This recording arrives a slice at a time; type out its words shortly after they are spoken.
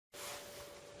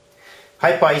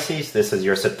Hi Pisces, this is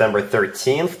your September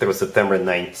 13th through September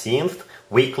 19th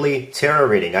weekly tarot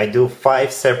reading. I do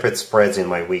 5 separate spreads in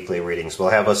my weekly readings. We'll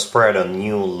have a spread on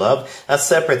new love, a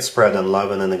separate spread on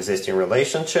love in an existing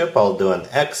relationship. I'll do an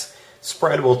X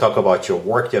spread. We'll talk about your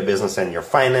work, your business, and your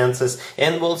finances,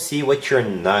 and we'll see what you're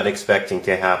not expecting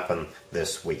to happen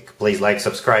this week. Please like,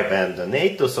 subscribe, and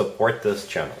donate to support this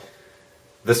channel.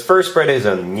 This first spread is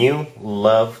on new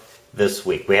love this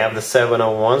week. We have the Seven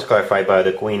of Wands clarified by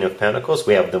the Queen of Pentacles.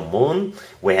 We have the Moon.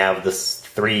 We have the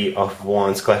Three of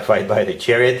Wands clarified by the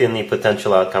Chariot. In the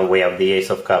potential outcome, we have the Ace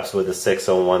of Cups with the Six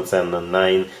of Wands and the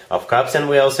Nine of Cups. And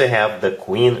we also have the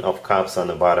Queen of Cups on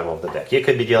the bottom of the deck. You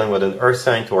could be dealing with an Earth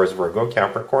sign, Taurus, Virgo,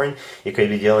 Capricorn. You could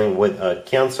be dealing with a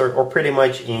Cancer or pretty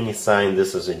much any sign.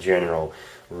 This is a general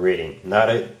reading. Not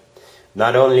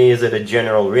only is it a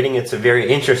general reading, it's a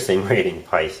very interesting reading,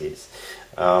 Pisces.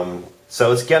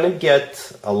 So it's going to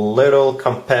get a little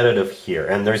competitive here,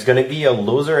 and there's going to be a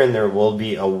loser and there will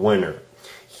be a winner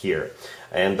here.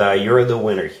 And you're the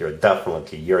winner here,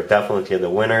 definitely. You're definitely the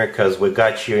winner because we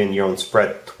got you in your own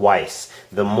spread twice.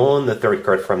 The Moon, the third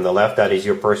card from the left, that is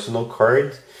your personal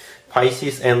card,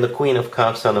 Pisces, and the Queen of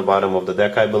Cups on the bottom of the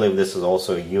deck. I believe this is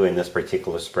also you in this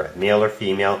particular spread. Male or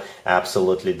female,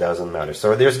 absolutely doesn't matter.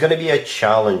 So there's going to be a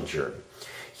challenger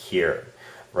here.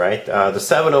 Right? The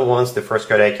Seven of Wands, the first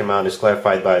card that came out, is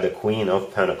clarified by the Queen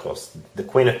of Pentacles. The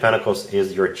Queen of Pentacles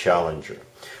is your challenger.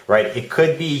 Right? It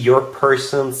could be your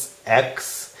person's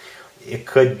ex. It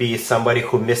could be somebody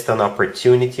who missed an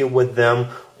opportunity with them.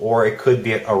 Or it could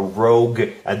be a rogue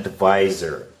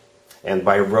advisor. And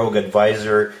by rogue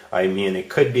advisor, I mean it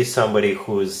could be somebody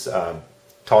who's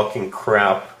talking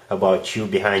crap about you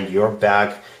behind your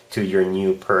back to your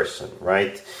new person.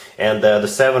 Right? And the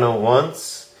Seven of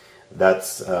Wands,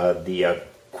 that's the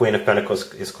Queen of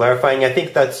Pentacles is clarifying. I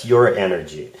think that's your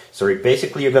energy. So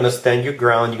basically you're going to stand your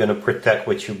ground. You're going to protect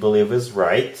what you believe is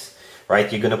right. Right?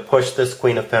 You're going to push this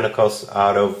Queen of Pentacles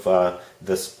out of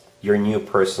your new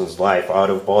person's life, out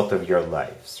of both of your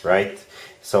lives. Right?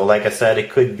 So like I said, it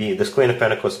could be, this Queen of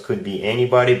Pentacles could be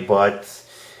anybody, but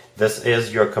this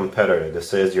is your competitor.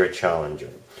 This is your challenger.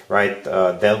 Right?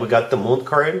 Then we got the Moon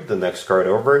card, the next card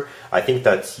over. I think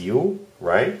that's you,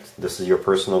 right? This is your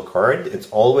personal card. It's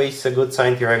always a good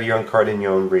sign to have your own card in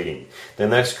your own reading. The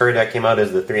next card that came out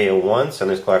is the Three of Wands,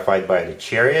 and is clarified by the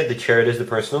Chariot. The Chariot is the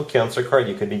personal Cancer card.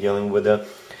 You could be dealing with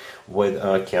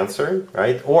Cancer,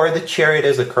 right? Or the Chariot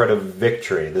is a card of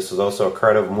victory. This is also a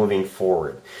card of moving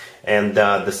forward. And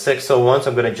the Six of Wands,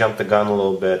 I'm going to jump the gun a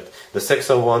little bit. The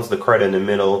Six of Wands, the card in the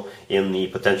middle in the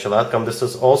potential outcome, this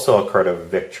is also a card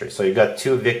of victory. So you got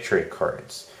 2 victory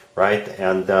cards, right?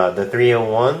 And the Three of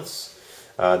Wands,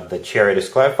 the Chariot is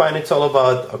clarifying. It's all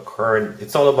about a card.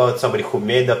 It's all about somebody who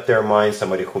made up their mind,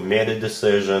 somebody who made a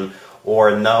decision,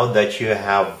 or now that you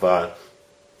have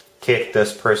kicked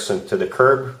this person to the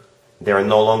curb, they are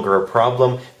no longer a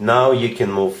problem. Now you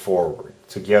can move forward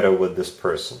together with this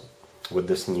person, with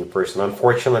this new person.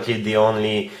 Unfortunately, the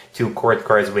only 2 court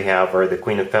cards we have are the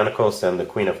Queen of Pentacles and the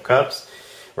Queen of Cups,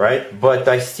 right? But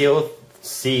I still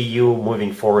see you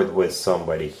moving forward with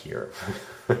somebody here,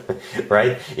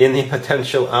 right? In the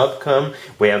potential outcome,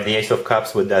 we have the Ace of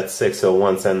Cups with that Six of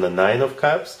Wands and the Nine of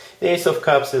Cups. The Ace of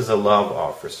Cups is a love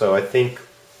offer. So I think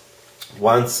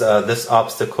once this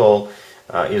obstacle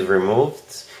is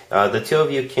removed, the two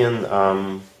of you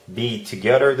can be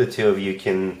together. The two of you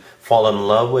can fall in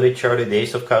love with each other. The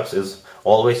Ace of Cups is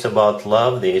always about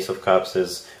love. The Ace of Cups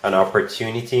is an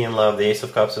opportunity in love. The Ace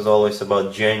of Cups is always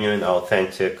about genuine,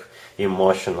 authentic,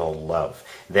 emotional love.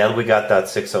 Then we got that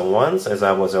Six of Wands. As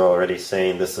I was already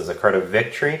saying, this is a card of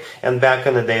victory. And back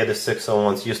in the day, the Six of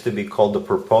Wands used to be called the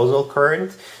proposal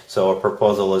card. So a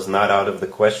proposal is not out of the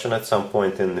question at some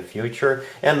point in the future.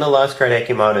 And the last card that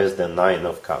came out is the Nine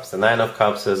of Cups. The Nine of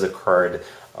Cups is a card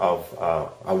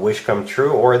of a wish come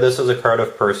true, or this is a card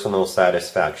of personal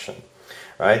satisfaction.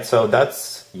 Right? So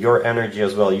that's your energy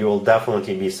as well. You will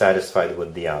definitely be satisfied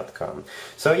with the outcome.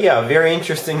 So yeah, very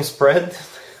interesting spread.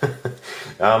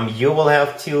 You will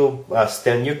have to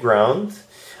stand your ground.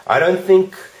 I don't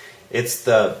think it's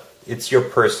your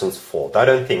person's fault. I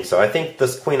don't think so. I think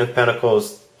this Queen of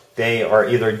Pentacles, they are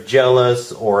either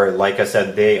jealous or, like I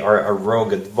said, they are a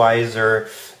rogue advisor,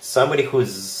 somebody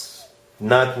who's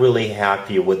not really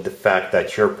happy with the fact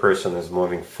that your person is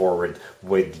moving forward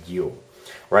with you.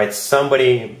 Right?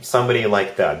 Somebody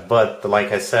like that. But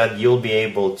like I said, you'll be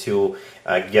able to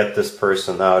get this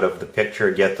person out of the picture,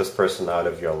 get this person out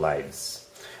of your lives.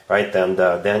 Right? And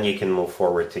then you can move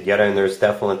forward together. And there's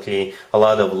definitely a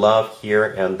lot of love here.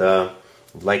 And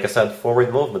like I said,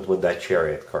 forward movement with that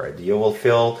Chariot card. You will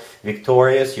feel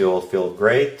victorious. You will feel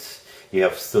great. You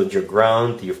have stood your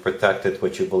ground. You've protected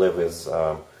what you believe is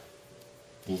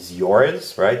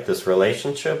yours, right? This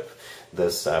relationship,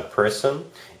 this person,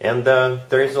 and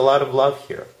there is a lot of love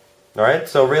here. All right,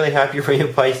 so really happy for you,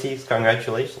 Pisces.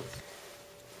 Congratulations.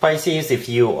 Pisces, if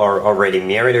you are already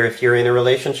married or if you're in a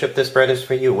relationship, this spread is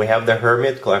for you. We have the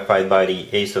Hermit, clarified by the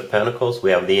Ace of Pentacles.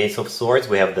 We have the Ace of Swords.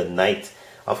 We have the Knight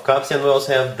of Cups. And we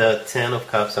also have the Ten of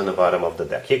Cups on the bottom of the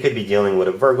deck. You could be dealing with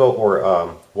a Virgo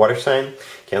or water sign,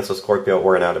 Cancer, Scorpio,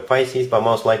 or another Pisces. But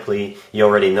most likely, you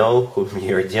already know who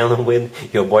you're dealing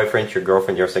with. Your boyfriend, your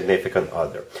girlfriend, your significant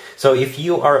other. So if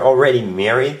you are already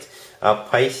married,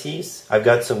 Pisces, I've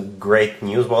got some great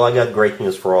news. Well, I got great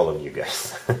news for all of you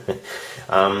guys.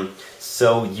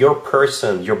 So your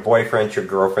person, your boyfriend, your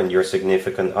girlfriend, your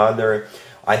significant other,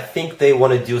 I think they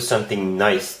want to do something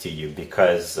nice to you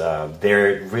because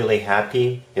they're really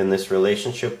happy in this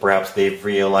relationship. Perhaps they've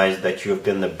realized that you've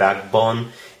been the backbone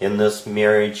in this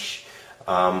marriage,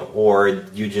 or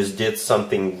you just did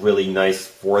something really nice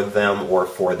for them or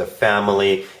for the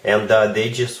family, and they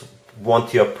just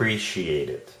want to appreciate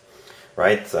it.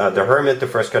 Right? The Hermit, the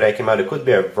first card that came out, it could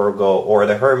be a Virgo or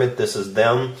the Hermit. This is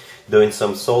them doing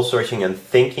some soul searching and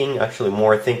thinking, actually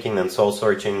more thinking than soul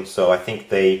searching. So I think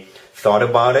they thought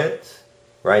about it,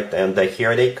 right? And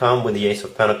here they come with the Ace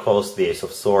of Pentacles, the Ace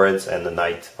of Swords, and the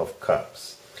Knight of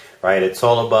Cups, right? It's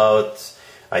all about,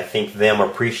 I think, them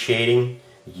appreciating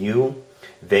you.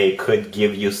 They could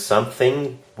give you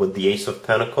something with the Ace of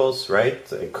Pentacles,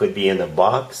 right? It could be in a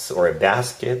box or a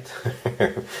basket,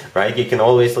 right? You can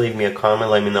always leave me a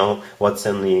comment. Let me know what's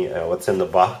in the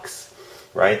box,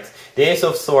 right? The Ace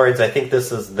of Swords, I think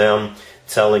this is them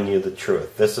telling you the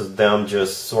truth. This is them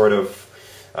just sort of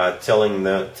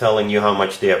telling you how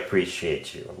much they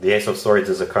appreciate you. The Ace of Swords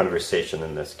is a conversation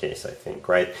in this case, I think,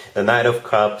 right? The Knight of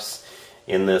Cups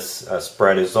in this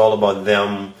spread is all about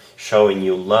them showing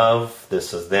you love.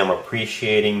 This is them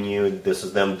appreciating you. This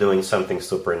is them doing something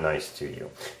super nice to you.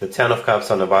 The Ten of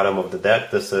Cups on the bottom of the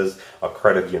deck, this is a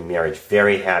card of your marriage.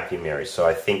 Very happy marriage. So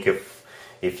I think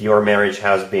if your marriage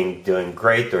has been doing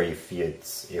great, or if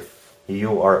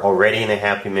you are already in a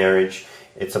happy marriage,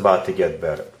 it's about to get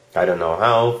better. I don't know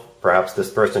how. Perhaps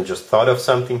this person just thought of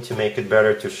something to make it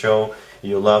better, to show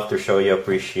you love, to show you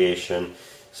appreciation.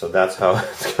 So that's how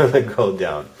it's going to go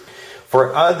down.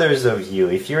 For others of you,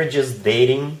 if you're just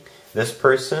dating this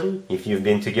person, if you've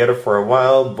been together for a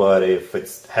while, but if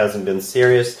it hasn't been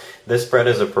serious, this spread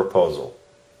is a proposal.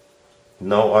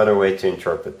 No other way to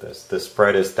interpret this. This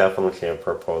spread is definitely a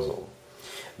proposal.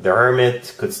 The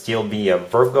Hermit could still be a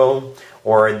Virgo,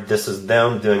 or this is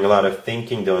them doing a lot of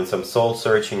thinking, doing some soul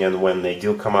searching, and when they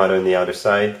do come out on the other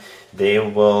side,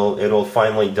 it will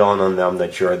finally dawn on them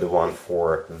that you're the one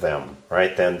for them,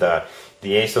 right? And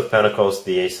the Ace of Pentacles,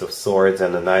 the Ace of Swords,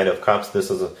 and the Knight of Cups,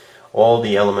 this is all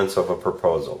the elements of a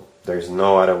proposal. There's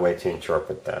no other way to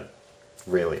interpret that,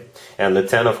 really. And the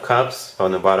Ten of Cups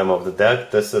on the bottom of the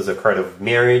deck, this is a card of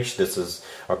marriage, this is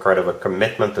a card of a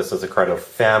commitment, this is a card of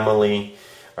family,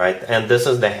 right? And this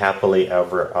is the happily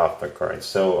ever after card.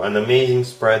 So an amazing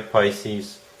spread,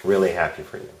 Pisces. Really happy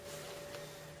for you.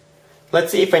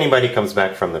 Let's see if anybody comes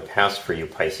back from the past for you,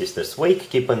 Pisces, this week.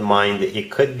 Keep in mind that it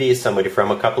could be somebody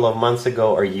from a couple of months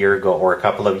ago, or a year ago, or a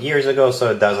couple of years ago, so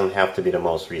it doesn't have to be the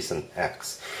most recent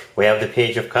ex. We have the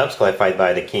Page of Cups, clarified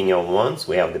by the King of Wands.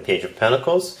 We have the Page of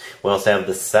Pentacles. We also have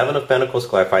the Seven of Pentacles,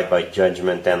 clarified by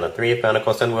Judgment, and the Three of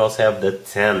Pentacles. And we also have the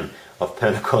Ten of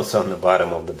Pentacles on the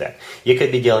bottom of the deck. You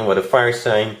could be dealing with a fire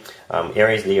sign,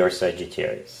 Aries, Leo, or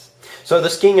Sagittarius. So the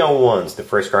King of Wands, the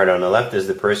first card on the left, is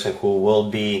the person who will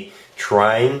be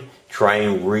trying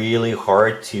really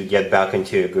hard to get back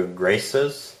into your good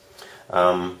graces,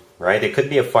 right? It could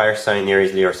be a fire sign,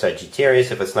 Aries, Leo, or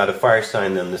Sagittarius. If it's not a fire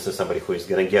sign, then this is somebody who is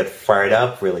going to get fired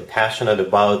up, really passionate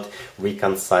about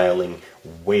reconciling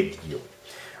with you,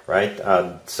 right?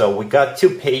 So we got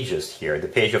two pages here, the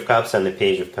Page of Cups and the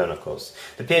Page of Pentacles.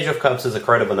 The Page of Cups is a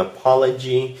card of an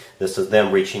apology. This is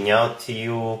them reaching out to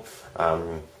you,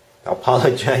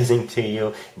 apologizing to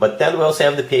you. But then we also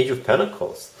have the Page of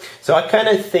Pentacles. So I kind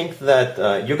of think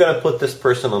that you're going to put this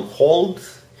person on hold.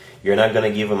 You're not going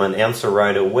to give them an answer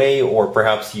right away, or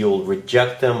perhaps you'll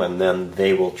reject them and then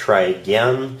they will try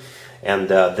again. And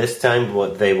this time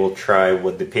what they will try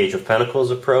with the Page of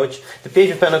Pentacles approach. The Page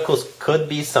of Pentacles could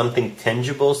be something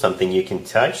tangible, something you can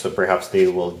touch, so perhaps they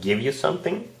will give you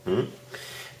something.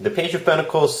 The Page of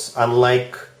Pentacles,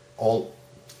 unlike all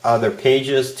other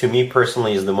pages, to me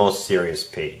personally is the most serious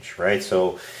page, right?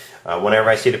 So whenever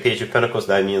I see the Page of Pentacles,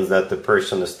 that means that the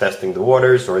person is testing the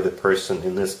waters, or the person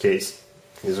in this case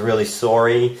is really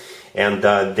sorry, and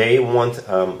they want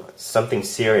something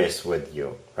serious with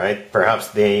you, right? Perhaps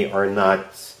they are not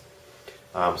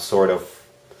sort of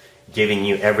giving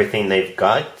you everything they've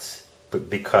got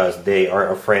because they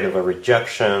are afraid of a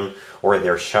rejection or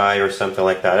they're shy or something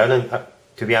like that.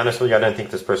 To be honest with you, I don't think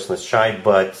this person is shy,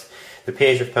 but the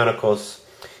Page of Pentacles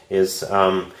is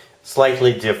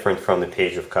slightly different from the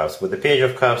Page of Cups. With the Page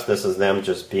of Cups, this is them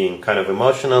just being kind of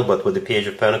emotional, but with the Page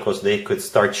of Pentacles, they could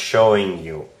start showing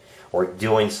you or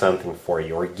doing something for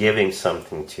you or giving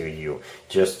something to you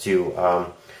just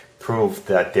to prove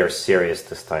that they're serious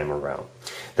this time around.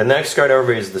 The next card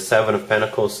over is the Seven of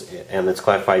Pentacles, and it's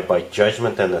clarified by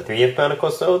Judgment and the Three of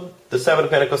Pentacles. So the Seven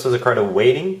of Pentacles is a card of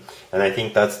waiting, and I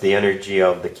think that's the energy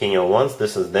of the King of Wands.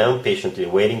 This is them patiently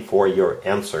waiting for your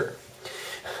answer.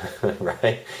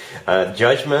 Right?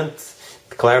 Judgment,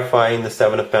 clarifying the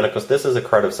Seven of Pentacles. This is a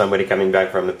card of somebody coming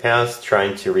back from the past,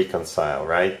 trying to reconcile,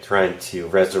 right? Trying to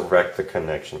resurrect the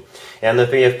connection. And the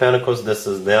Three of Pentacles, this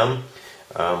is them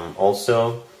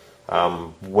also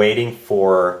waiting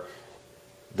for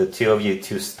the two of you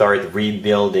to start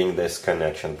rebuilding this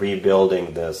connection,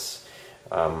 rebuilding this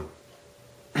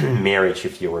marriage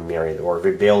if you were married, or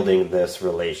rebuilding this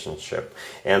relationship.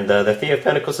 And the Three of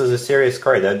Pentacles is a serious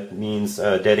card. That means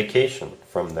dedication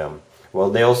from them. Well,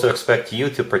 they also expect you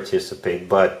to participate,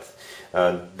 but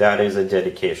that is a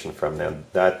dedication from them.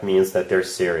 That means that they're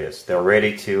serious. They're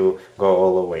ready to go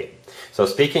all the way. So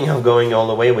speaking of going all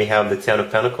the way, we have the Ten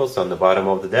of Pentacles on the bottom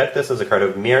of the deck. This is a card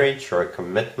of marriage or a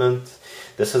commitment.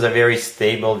 This is a very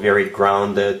stable, very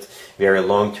grounded, very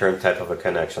long-term type of a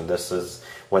connection. This is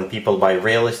when people buy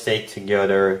real estate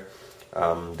together.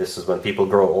 This is when people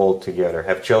grow old together,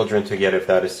 have children together, if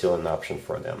that is still an option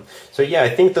for them. So yeah, I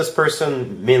think this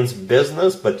person means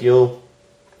business, but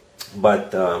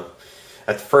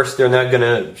at first they're not going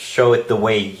to show it the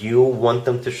way you want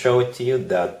them to show it to you,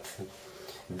 that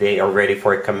they are ready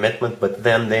for a commitment, but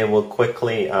then they will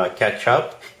quickly catch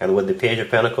up, and with the Page of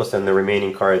Pentacles and the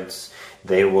remaining cards,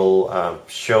 they will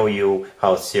show you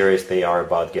how serious they are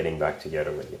about getting back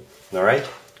together with you. Alright?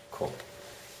 Cool.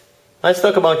 Let's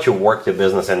talk about your work, your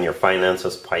business, and your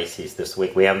finances, Pisces, this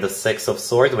week. We have the Six of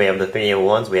Swords, we have the Three of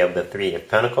Wands, we have the Three of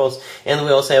Pentacles, and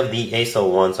we also have the Ace of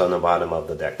Wands on the bottom of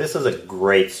the deck. This is a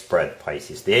great spread,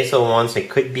 Pisces. The Ace of Wands,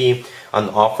 it could be an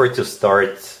offer to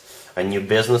start a new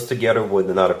business together with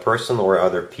another person or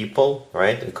other people,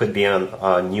 right? It could be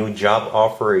a new job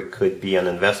offer, it could be an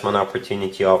investment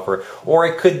opportunity offer, or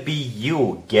it could be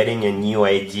you getting a new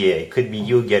idea. It could be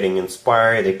you getting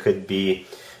inspired, it could be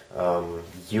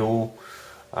you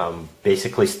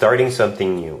basically starting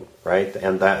something new, right?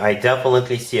 And I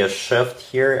definitely see a shift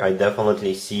here. I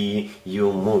definitely see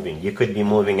you moving. You could be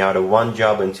moving out of one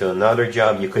job into another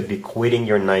job. You could be quitting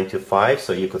your 9-to-5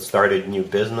 so you could start a new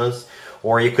business,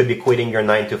 or you could be quitting your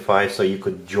 9-to-5 so you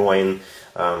could join,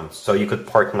 so you could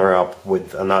partner up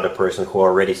with another person who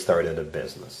already started a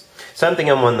business. Something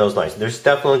along those lines. There's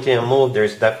definitely a move.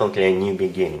 There's definitely a new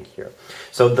beginning here.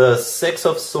 So the Six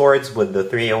of Swords with the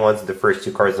Three of Wands, the first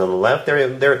two cards on the left,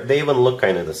 they even look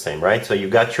kind of the same, right? So you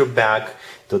got your back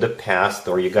to the past,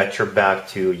 or you got your back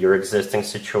to your existing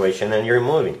situation, and you're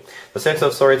moving. The Six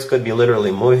of Swords could be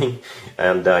literally moving,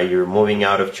 and you're moving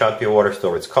out of choppy waters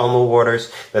towards calmer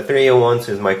waters. The Three of Wands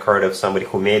is my card of somebody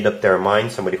who made up their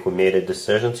mind, somebody who made a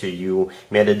decision. So you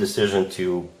made a decision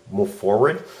to move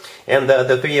forward. And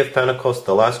the Three of Pentacles,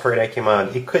 the last card that came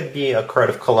out, it could be a card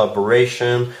of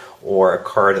collaboration, or a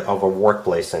card of a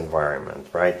workplace environment,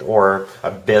 right? Or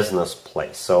a business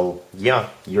place. So yeah,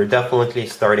 you're definitely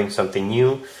starting something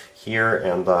new here.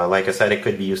 And like I said, it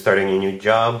could be you starting a new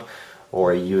job,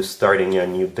 or you starting a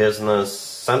new business,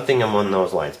 something along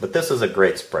those lines. But this is a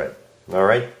great spread. All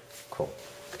right? Cool.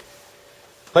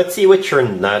 Let's see what you're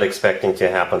not expecting to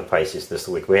happen, Pisces, this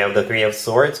week. We have the Three of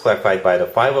Swords, clarified by the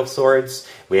Five of Swords.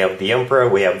 We have the Emperor,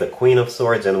 we have the Queen of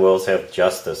Swords, and we also have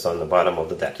Justice on the bottom of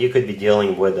the deck. You could be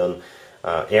dealing with an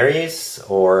Aries,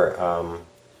 or,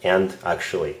 and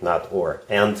actually, not or,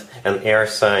 and an air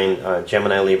sign,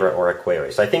 Gemini, Libra, or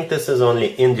Aquarius. I think this is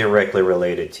only indirectly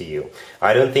related to you.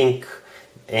 I don't think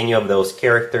any of those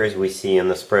characters we see in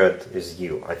the spread is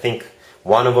you. I think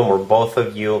one of them or both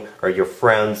of you are your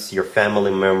friends, your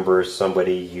family members,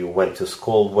 somebody you went to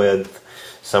school with,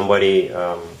 somebody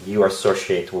you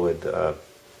associate with,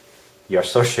 you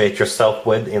associate yourself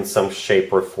with in some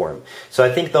shape or form. So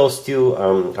I think those two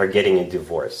are getting a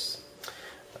divorce,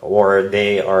 or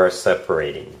they are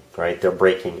separating, right? They're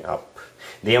breaking up.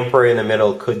 The Emperor in the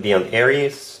middle could be an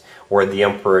Aries, or the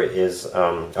Emperor is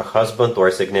a husband or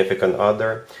a significant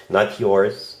other, not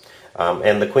yours.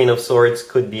 And the Queen of Swords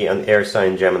could be an air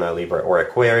sign, Gemini, Libra, or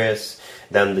Aquarius.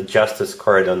 Then the Justice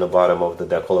card on the bottom of the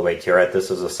deck all the way to your right. This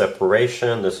is a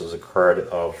separation. This is a card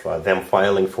of them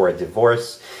filing for a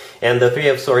divorce. And the Three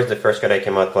of Swords, the first card I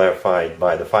came out clarified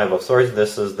by the Five of Swords.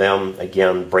 This is them,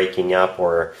 again, breaking up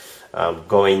or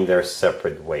going their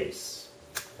separate ways.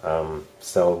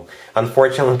 So,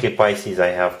 unfortunately, Pisces, I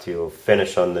have to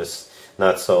finish on this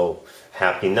not so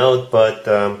happy note, but,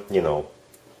 you know,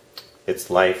 it's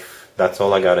life. That's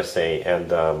all I gotta say.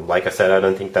 And like I said, I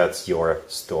don't think that's your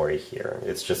story here.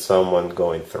 It's just someone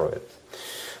going through it,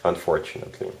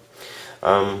 unfortunately.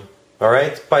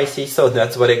 Alright, Pisces, so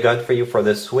that's what I got for you for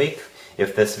this week.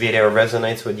 If this video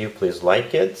resonates with you, please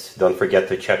like it. Don't forget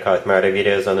to check out my other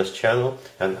videos on this channel.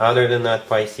 And other than that,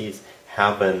 Pisces,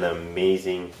 have an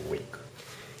amazing week.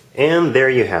 And there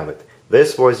you have it.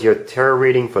 This was your tarot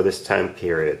reading for this time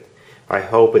period. I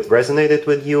hope it resonated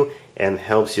with you and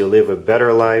helps you live a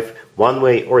better life one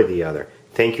way or the other.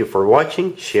 Thank you for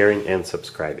watching, sharing, and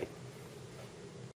subscribing.